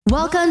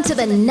Welcome to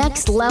the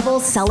Next Level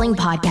Selling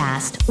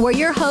Podcast, where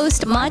your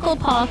host, Michael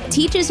Polk,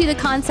 teaches you the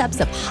concepts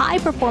of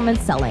high-performance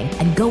selling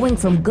and going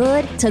from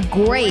good to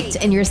great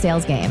in your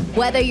sales game.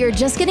 Whether you're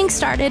just getting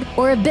started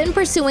or have been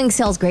pursuing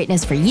sales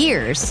greatness for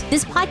years,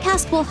 this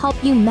podcast will help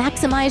you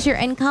maximize your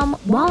income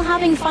while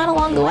having fun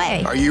along the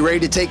way. Are you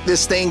ready to take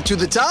this thing to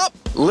the top?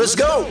 Let's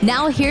go.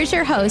 Now, here's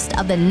your host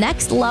of the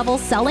Next Level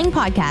Selling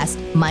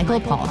Podcast, Michael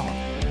Polk.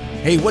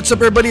 Hey, what's up,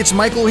 everybody? It's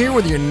Michael here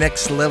with your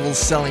Next Level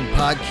Selling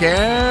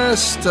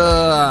Podcast.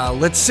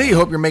 Let's see.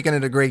 Hope you're making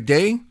it a great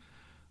day.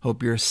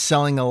 Hope you're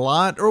selling a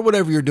lot or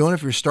whatever you're doing.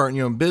 If you're starting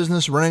your own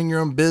business, running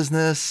your own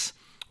business,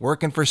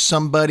 working for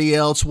somebody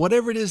else,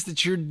 whatever it is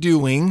that you're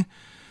doing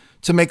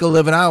to make a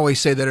living. I always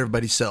say that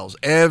everybody sells.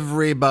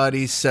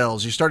 Everybody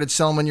sells. You started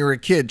selling when you were a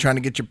kid, trying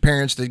to get your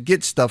parents to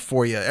get stuff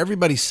for you.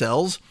 Everybody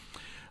sells.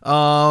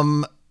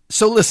 So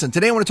listen,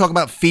 today I want to talk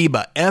about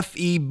FEBA,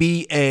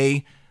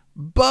 F-E-B-A,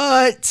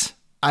 but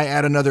I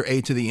add another A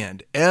to the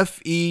end,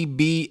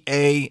 F-E-B-A-A.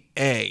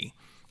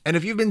 And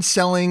if you've been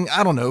selling,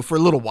 I don't know, for a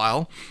little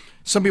while,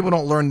 some people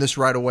don't learn this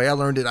right away. I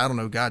learned it,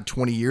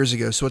 20 years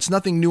ago. So it's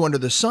nothing new under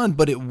the sun,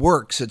 but it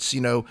works. It's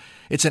an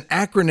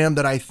acronym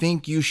that I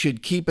think you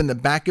should keep in the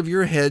back of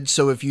your head.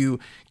 So if you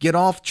get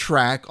off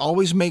track,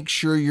 always make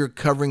sure you're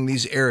covering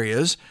these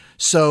areas.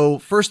 So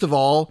first of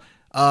all,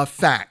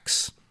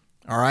 facts.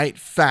 All right,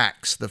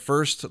 facts. The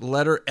first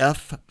letter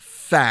F,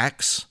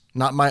 facts.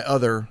 Not my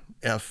other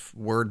F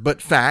word,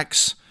 but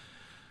facts.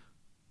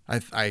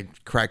 I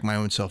crack my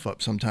own self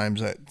up sometimes.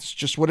 That's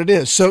just what it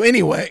is. So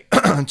anyway,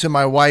 to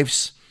my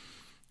wife's,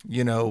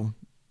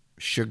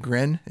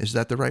 chagrin. Is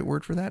that the right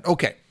word for that?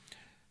 Okay.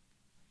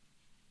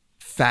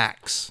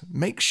 Facts.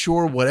 Make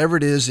sure whatever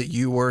it is that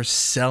you are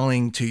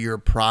selling to your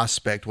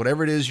prospect,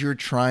 whatever it is you're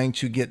trying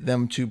to get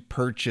them to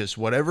purchase,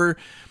 whatever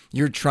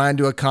you're trying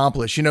to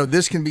accomplish.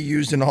 This can be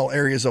used in all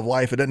areas of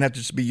life. It doesn't have to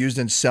just be used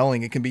in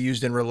selling. It can be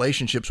used in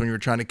relationships when you're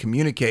trying to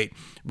communicate.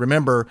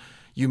 Remember,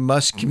 you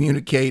must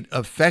communicate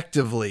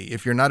effectively.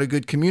 If you're not a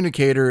good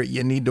communicator,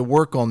 you need to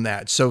work on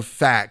that. So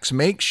facts.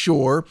 Make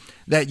sure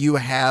that you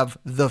have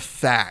the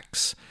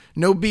facts.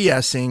 No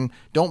BSing.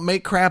 Don't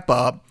make crap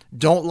up.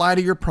 Don't lie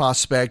to your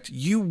prospect.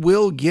 You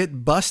will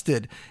get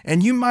busted.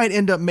 And you might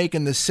end up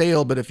making the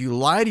sale, but if you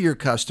lie to your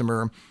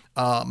customer,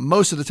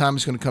 most of the time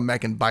it's going to come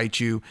back and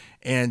bite you,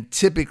 and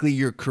typically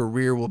your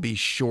career will be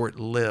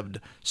short-lived.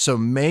 So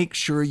make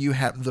sure you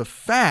have the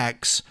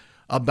facts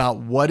about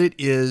what it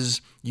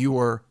is you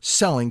are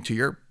selling to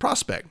your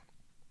prospect.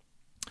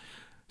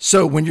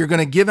 So when you're going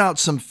to give out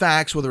some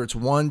facts, whether it's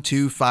 1,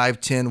 2, 5,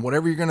 10,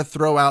 whatever you're going to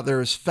throw out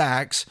there as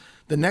facts,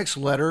 the next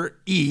letter,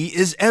 E,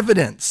 is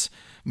evidence.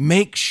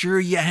 Make sure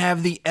you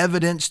have the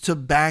evidence to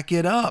back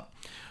it up.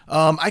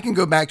 I can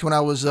go back to when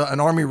I was an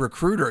Army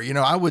recruiter.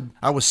 I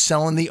was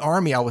selling the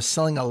Army. I was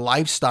selling a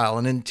lifestyle,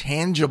 an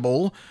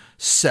intangible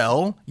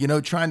sell.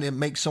 Trying to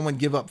make someone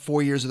give up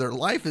 4 years of their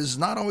life is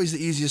not always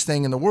the easiest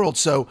thing in the world.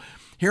 So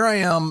here I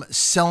am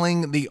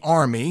selling the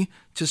Army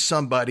to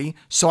somebody.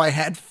 So I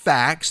had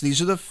facts.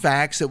 These are the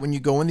facts that when you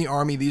go in the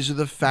Army, these are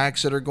the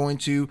facts that are going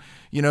to,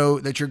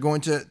 that you're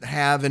going to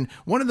have. And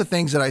one of the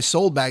things that I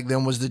sold back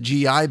then was the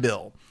GI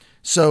Bill.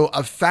 So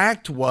a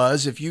fact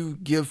was, if you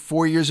give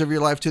 4 years of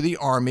your life to the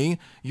Army,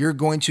 you're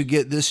going to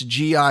get this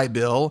GI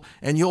Bill,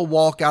 and you'll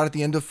walk out at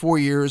the end of 4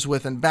 years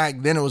with, and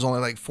back then it was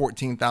only like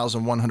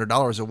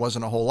 $14,100. It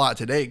wasn't a whole lot.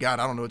 Today, God,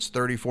 I don't know, it's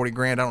 30, 40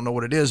 grand. I don't know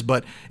what it is,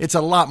 but it's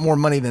a lot more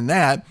money than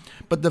that.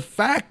 But the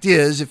fact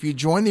is, if you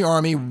join the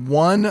Army,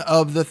 one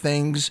of the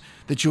things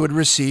that you would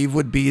receive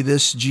would be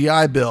this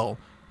GI Bill.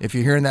 If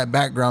you're hearing that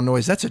background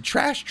noise, that's a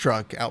trash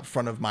truck out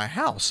front of my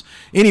house.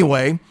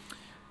 Anyway,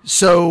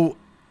 so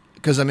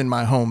because I'm in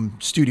my home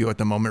studio at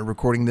the moment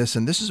recording this,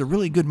 and this is a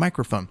really good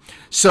microphone.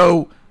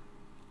 So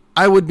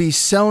I would be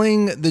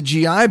selling the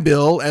GI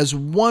Bill as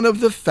one of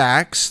the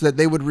facts that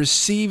they would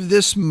receive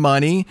this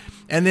money,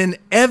 and then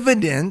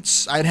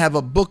evidence. I'd have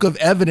a book of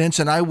evidence,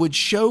 and I would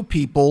show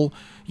people,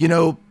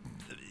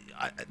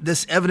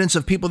 this evidence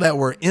of people that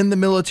were in the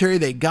military.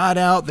 They got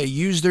out, they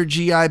used their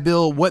GI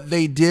Bill, what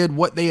they did,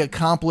 what they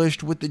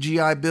accomplished with the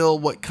GI Bill,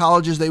 what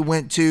colleges they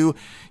went to.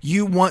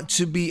 You want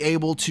to be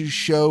able to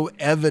show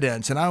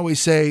evidence. And I always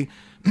say,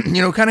 kind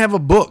of have a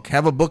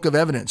book of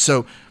evidence.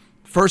 So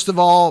first of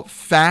all,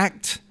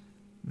 fact,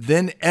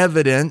 then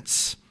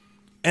evidence.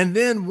 And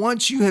then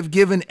once you have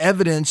given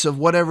evidence of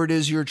whatever it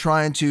is you're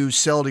trying to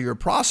sell to your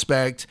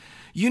prospect,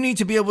 you need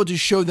to be able to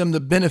show them the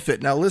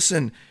benefit. Now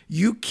listen,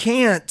 you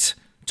can't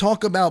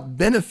talk about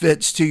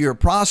benefits to your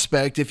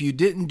prospect if you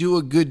didn't do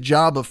a good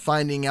job of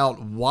finding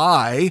out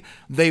why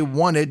they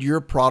wanted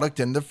your product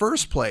in the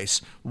first place.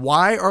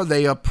 Why are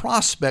they a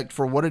prospect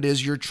for what it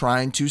is you're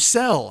trying to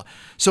sell?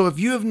 So if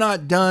you have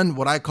not done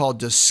what I call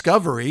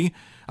discovery,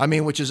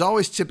 which is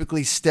always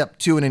typically step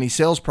 2 in any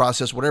sales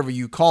process, whatever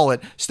you call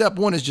it. Step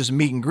 1 is just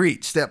meet and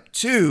greet. Step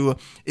 2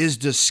 is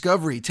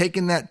discovery,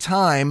 taking that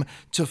time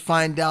to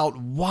find out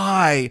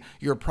why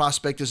your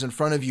prospect is in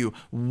front of you.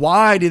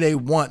 Why do they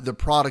want the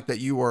product that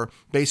you are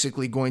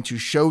basically going to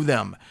show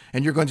them?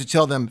 And you're going to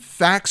tell them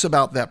facts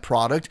about that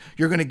product.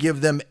 You're going to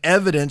give them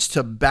evidence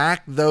to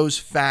back those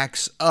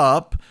facts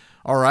up.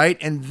 All right.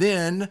 And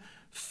then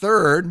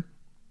third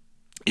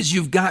is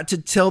you've got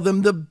to tell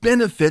them the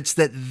benefits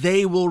that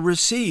they will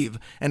receive.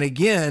 And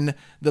again,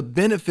 the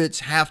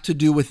benefits have to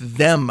do with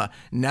them.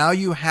 Now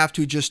you have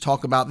to just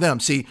talk about them.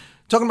 See,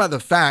 talking about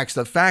the facts,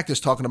 the fact is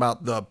talking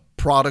about the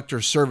product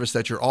or service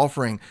that you're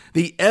offering.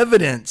 The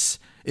evidence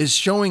is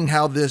showing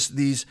how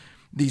these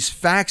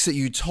facts that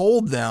you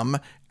told them,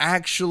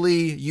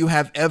 actually you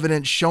have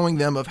evidence showing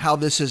them of how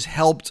this has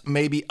helped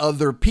maybe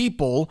other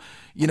people,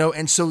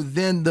 and so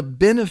then the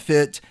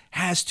benefit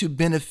has to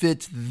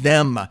benefit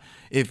them.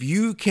 If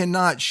you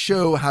cannot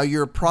show how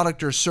your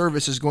product or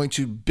service is going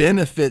to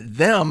benefit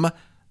them,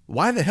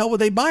 why the hell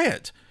would they buy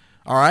it?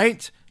 All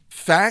right.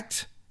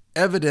 Fact,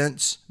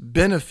 evidence,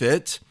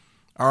 benefit.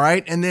 All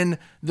right. And then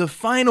the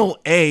final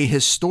A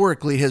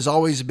historically has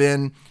always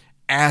been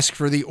ask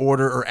for the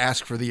order or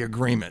ask for the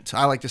agreement.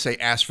 I like to say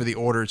ask for the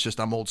order. It's just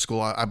I'm old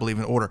school. I believe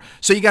in order.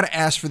 So you got to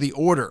ask for the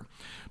order.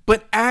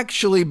 But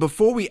actually,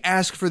 before we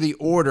ask for the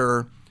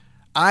order,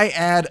 I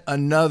add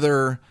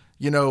another,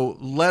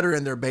 letter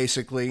in there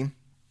basically.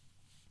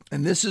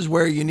 And this is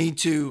where you need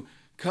to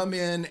come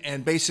in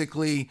and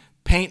basically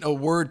paint a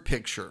word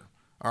picture.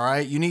 All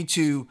right. You need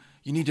to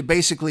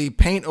basically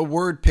paint a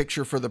word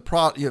picture for the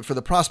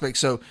prospect.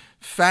 So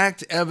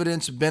fact,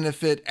 evidence,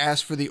 benefit,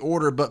 ask for the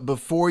order. But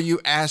before you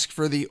ask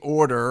for the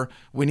order,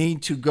 we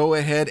need to go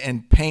ahead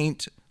and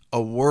paint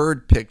a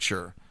word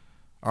picture.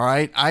 All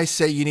right. I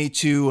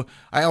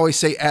always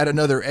say add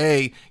another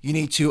A. You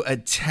need to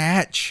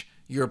attach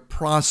your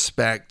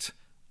prospect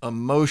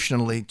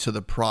emotionally to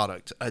the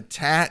product.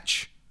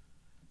 Attach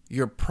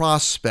your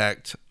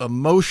prospect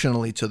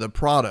emotionally to the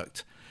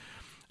product.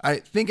 I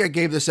think I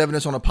gave this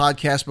evidence on a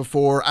podcast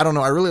before. I don't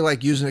know. I really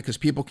like using it because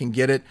people can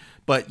get it.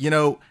 But,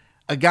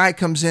 a guy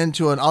comes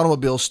into an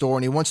automobile store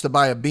and he wants to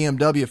buy a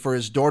BMW for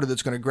his daughter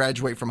that's going to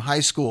graduate from high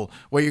school.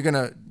 Well, you're going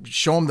to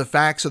show him the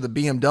facts of the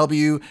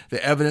BMW,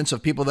 the evidence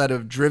of people that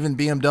have driven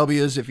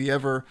BMWs. If you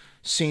ever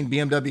seen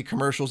BMW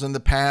commercials in the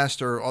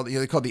past, or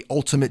they call it the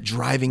ultimate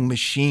driving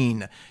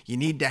machine. You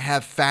need to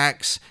have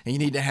facts and you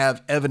need to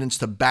have evidence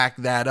to back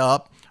that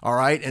up. All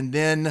right. And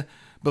then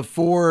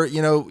before,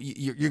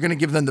 you're going to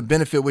give them the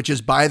benefit, which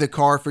is buy the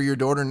car for your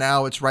daughter.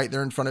 Now it's right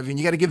there in front of you. And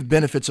you got to give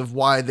benefits of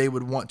why they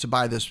would want to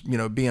buy this,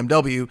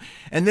 BMW.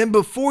 And then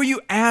before you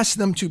ask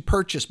them to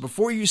purchase,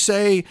 before you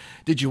say,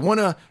 did you want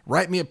to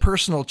write me a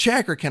personal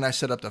check or can I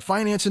set up the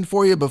financing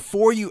for you?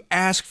 Before you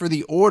ask for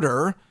the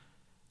order,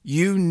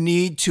 you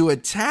need to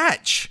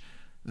attach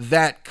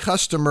that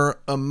customer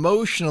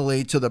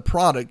emotionally to the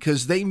product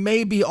because they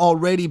may be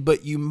already,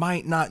 but you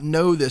might not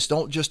know this.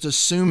 Don't just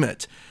assume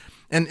it.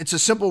 And it's a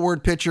simple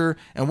word picture.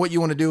 And what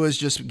you want to do is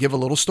just give a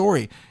little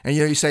story. And,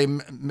 you say,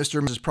 Mr.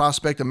 and Mrs.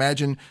 Prospect,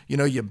 imagine,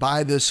 you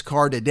buy this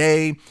car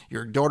today.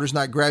 Your daughter's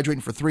not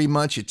graduating for 3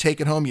 months. You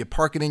take it home. You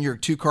park it in your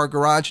 2-car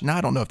garage. Now,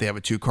 I don't know if they have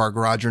a 2-car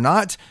garage or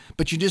not,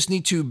 but you just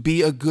need to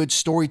be a good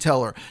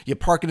storyteller. You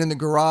park it in the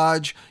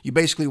garage. You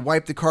basically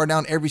wipe the car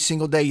down every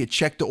single day. You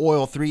check the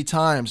oil 3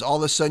 times. All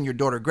of a sudden, your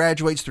daughter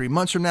graduates 3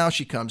 months from now.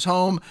 She comes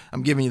home.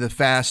 I'm giving you the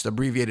fast,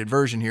 abbreviated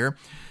version here.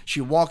 She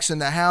walks in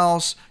the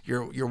house.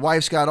 Your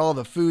wife's got all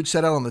the food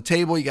set out on the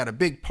table. You got a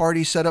big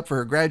party set up for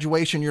her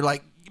graduation. You're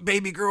like,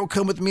 baby girl,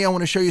 come with me. I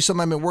want to show you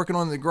something I've been working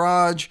on in the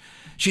garage.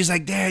 She's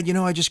like, Dad,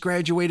 I just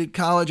graduated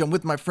college. I'm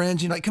with my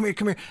friends. You're like, come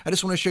here. I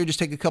just want to show you. Just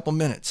take a couple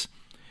minutes.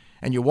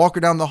 And you walk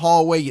her down the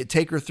hallway. You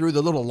take her through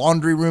the little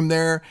laundry room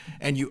there.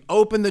 And you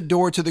open the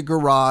door to the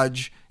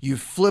garage. You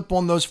flip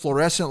on those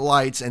fluorescent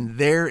lights. And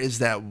there is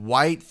that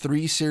white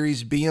 3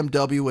 Series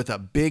BMW with a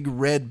big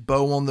red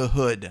bow on the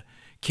hood.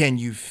 Can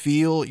you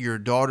feel your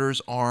daughter's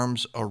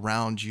arms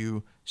around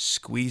you,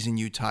 squeezing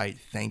you tight,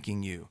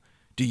 thanking you?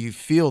 Do you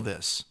feel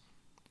this?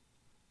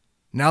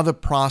 Now the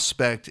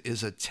prospect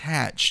is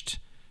attached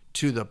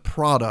to the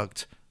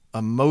product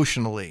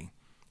emotionally.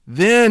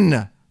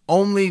 Then,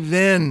 only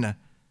then,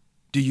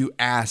 do you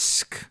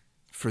ask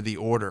for the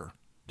order.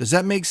 Does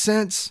that make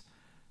sense?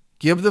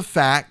 Give the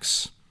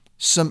facts,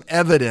 some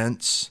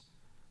evidence,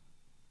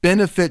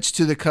 benefits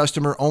to the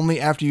customer only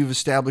after you've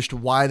established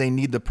why they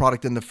need the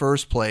product in the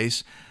first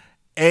place.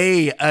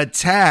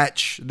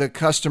 Attach the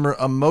customer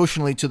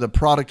emotionally to the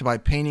product by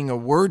painting a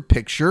word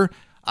picture.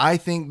 I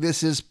think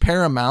this is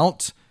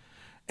paramount.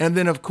 And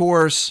then, of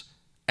course,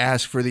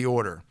 ask for the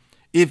order.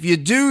 If you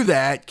do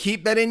that,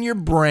 keep that in your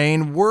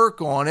brain,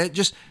 work on it.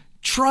 Just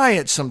try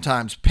it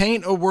sometimes.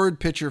 Paint a word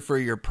picture for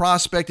your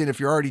prospect. And if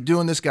you're already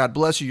doing this, God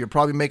bless you. You're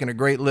probably making a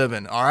great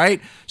living. All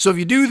right. So if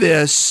you do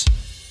this,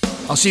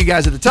 I'll see you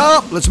guys at the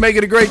top. Let's make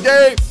it a great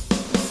day.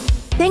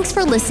 Thanks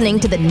for listening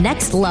to the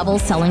Next Level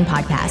Selling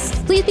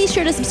Podcast. Please be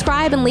sure to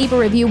subscribe and leave a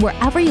review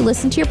wherever you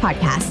listen to your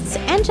podcasts.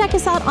 And check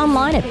us out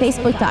online at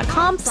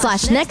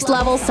facebook.com/Next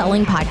Level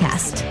Selling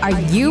Podcast.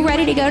 Are you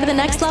ready to go to the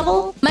next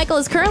level? Michael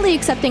is currently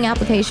accepting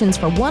applications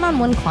for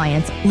one-on-one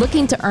clients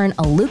looking to earn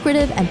a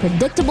lucrative and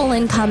predictable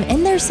income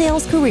in their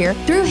sales career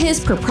through his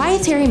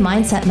proprietary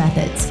mindset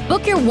methods.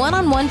 Book your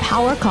one-on-one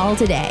power call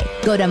today.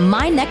 Go to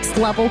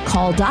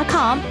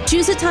mynextlevelcall.com,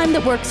 choose a time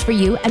that works for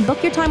you, and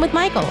book your time with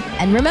Michael.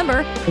 And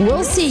remember,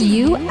 we'll see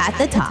you at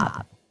the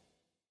top.